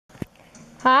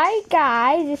Hi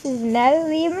guys, this is another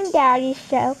Liam and Daddy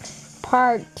show,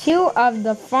 part 2 of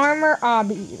the Farmer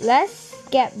Obby. Let's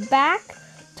get back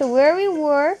to where we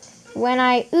were when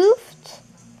I oofed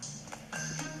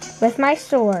with my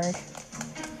sword.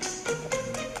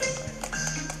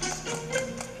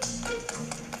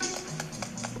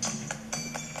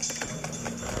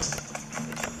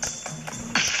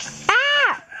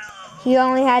 Ah! He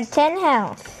only had 10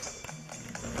 health.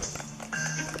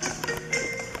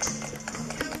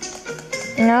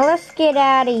 Now let's get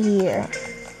out of here.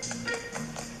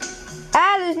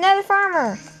 Ah, there's another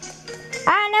farmer.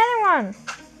 Ah, another one.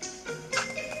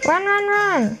 Run, run,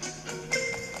 run.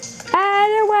 Ah,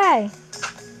 other way.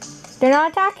 They're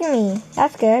not attacking me.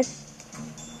 That's good.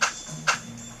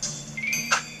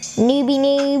 Newbie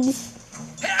noobs.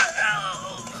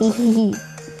 Hehehe.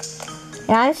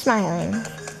 And I'm smiling.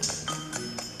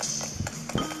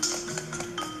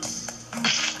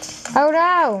 Oh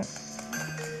no.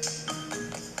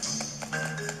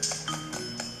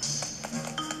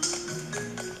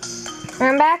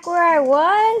 I'm back where I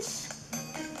was.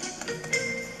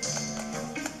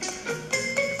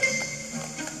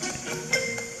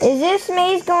 Is this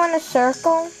maze going a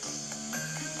circle?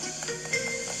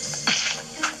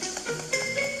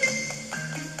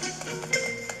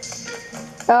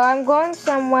 Oh, I'm going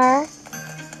somewhere.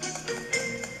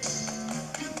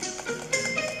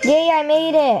 Yay, I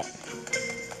made it.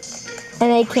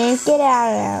 And I can't get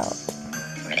out.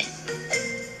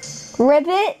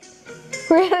 Ribbit?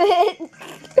 Ribbit?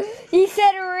 He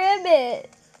said ribbit.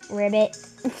 Ribbit.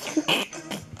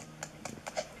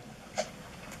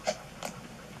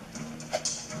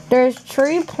 There's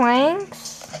tree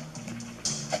planks.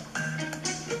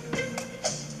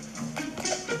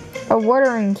 A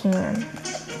watering can.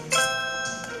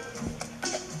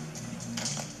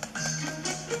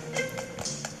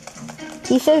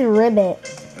 He says ribbit.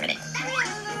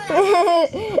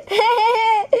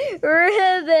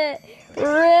 Ribbit.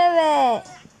 Ribbit.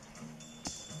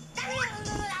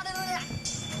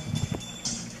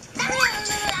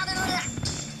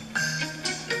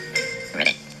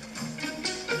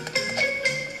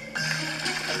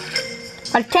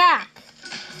 Attack!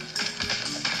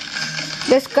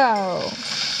 Let's go.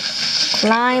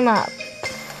 Climb up.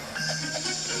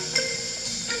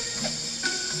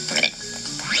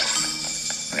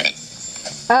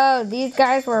 Oh, these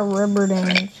guys were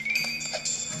Ribberdings.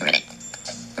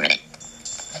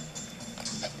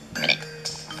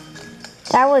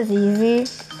 That was easy.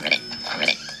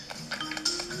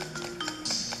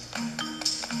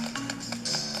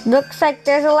 Looks like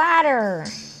there's a ladder.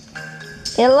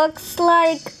 It looks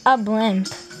like a blimp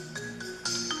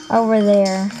over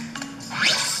there.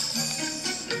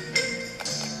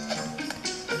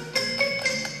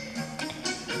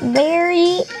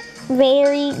 Very,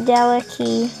 very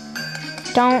delicate.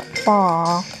 Don't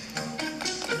fall.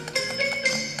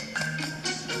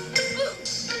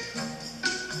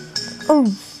 Ooh.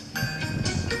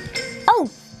 Oh.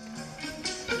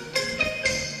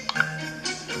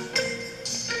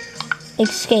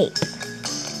 Escape.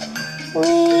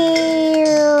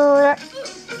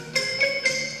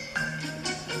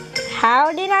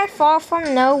 How did I fall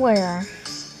from nowhere?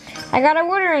 I got a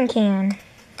watering can.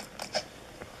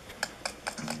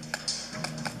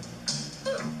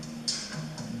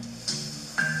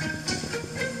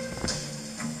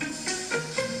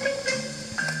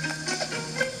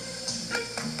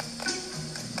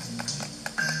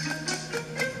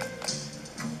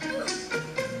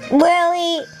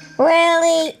 Really?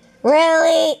 Really?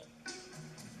 Really?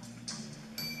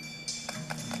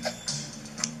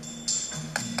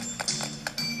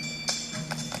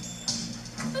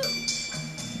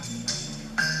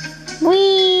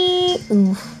 Wee!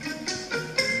 Oof.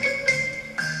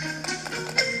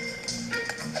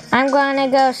 I'm gonna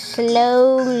go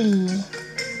slowly.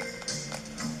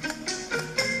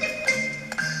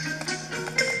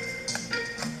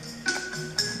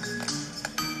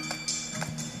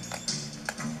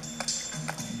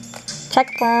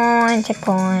 Checkpoint,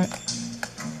 checkpoint.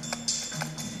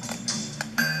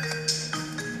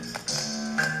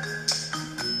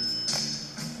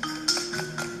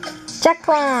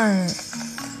 Checkpoint.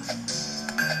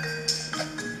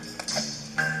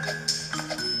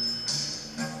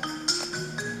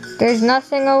 There's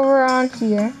nothing over on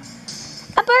here.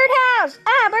 A birdhouse!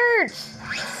 Ah, birds!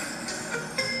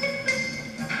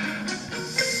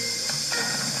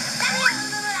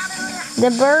 The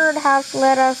birdhouse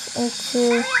led us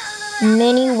into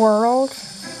mini world.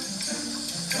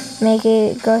 Make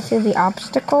it go through the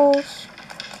obstacles.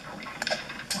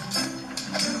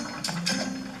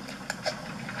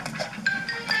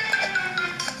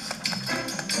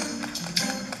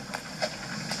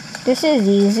 This is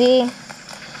easy.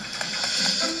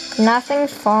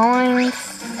 Nothing's falling.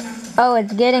 Oh,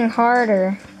 it's getting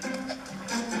harder.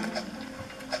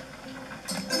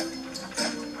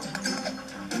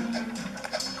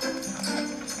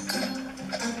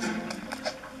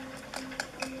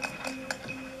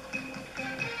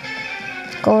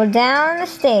 Go down the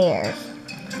stairs.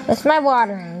 That's my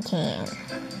watering can.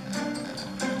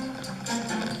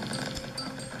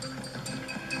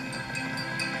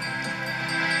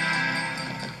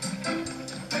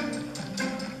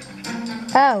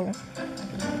 Oh.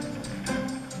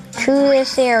 To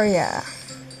this area.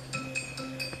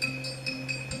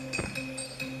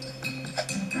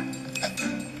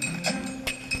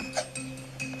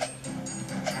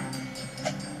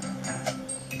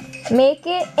 Make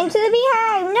it into the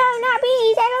beehive. No, not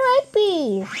bees. I don't like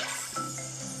bees.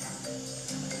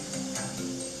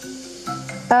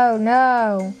 Oh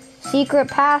no. Secret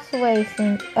pathway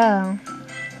thing. Oh.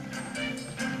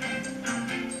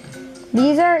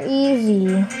 These are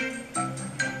easy.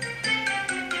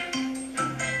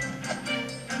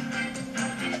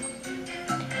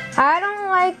 I don't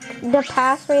like the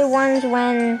pathway ones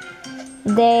when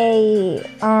they,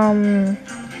 I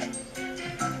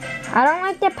don't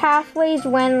like the pathways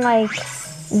when, like,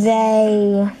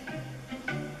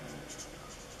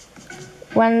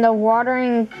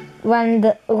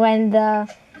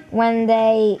 when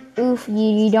they oof you,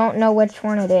 you don't know which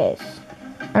one it is.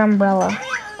 An umbrella.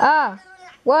 Ah!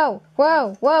 Whoa,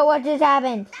 whoa, whoa, what just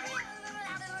happened?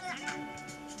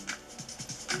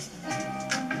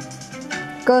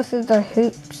 Go through the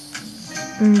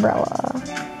hoops. Umbrella.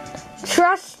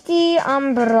 Trusty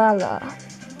umbrella.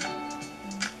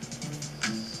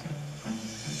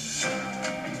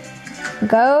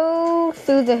 Go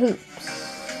through the hoops.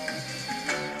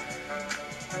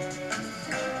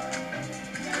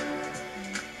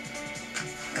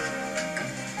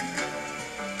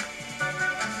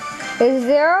 Is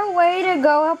there a way to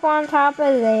go up on top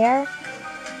of there?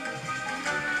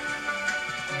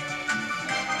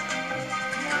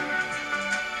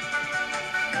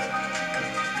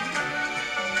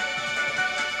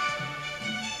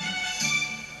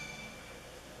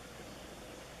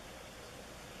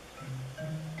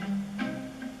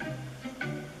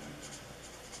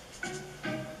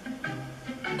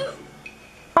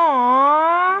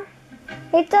 Aww,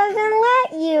 it doesn't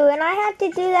let you, and I have to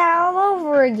do that all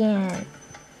over again.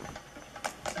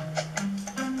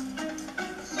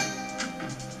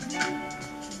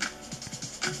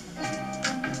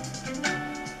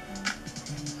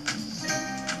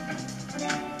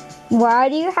 Why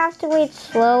do you have to wait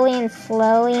slowly and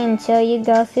slowly until you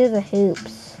go through the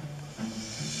hoops?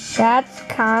 That's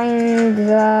kind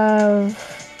of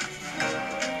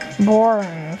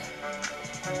boring.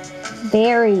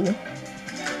 Very.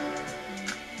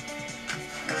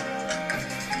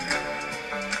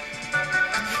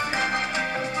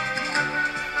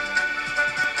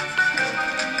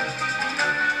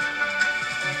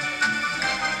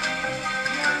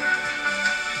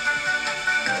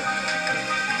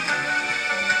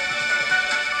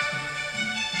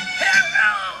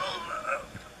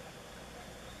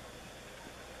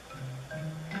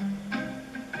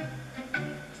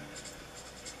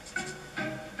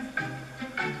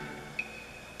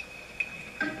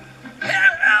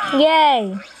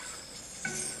 Yay!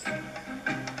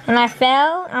 And I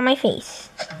fell on my face.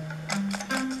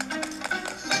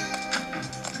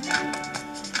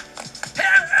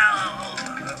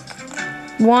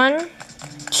 One,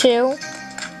 two.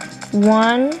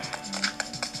 One,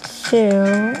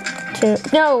 two, two.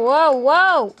 No, whoa,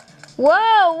 whoa!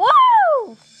 Whoa,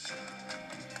 whoa!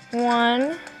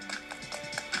 One.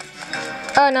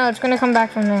 Oh no, it's gonna come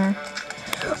back from there.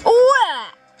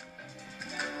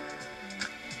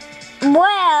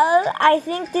 Well, I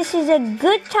think this is a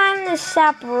good time to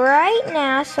stop right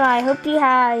now, so I hope you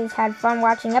guys had fun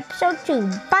watching episode 2.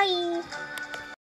 Bye!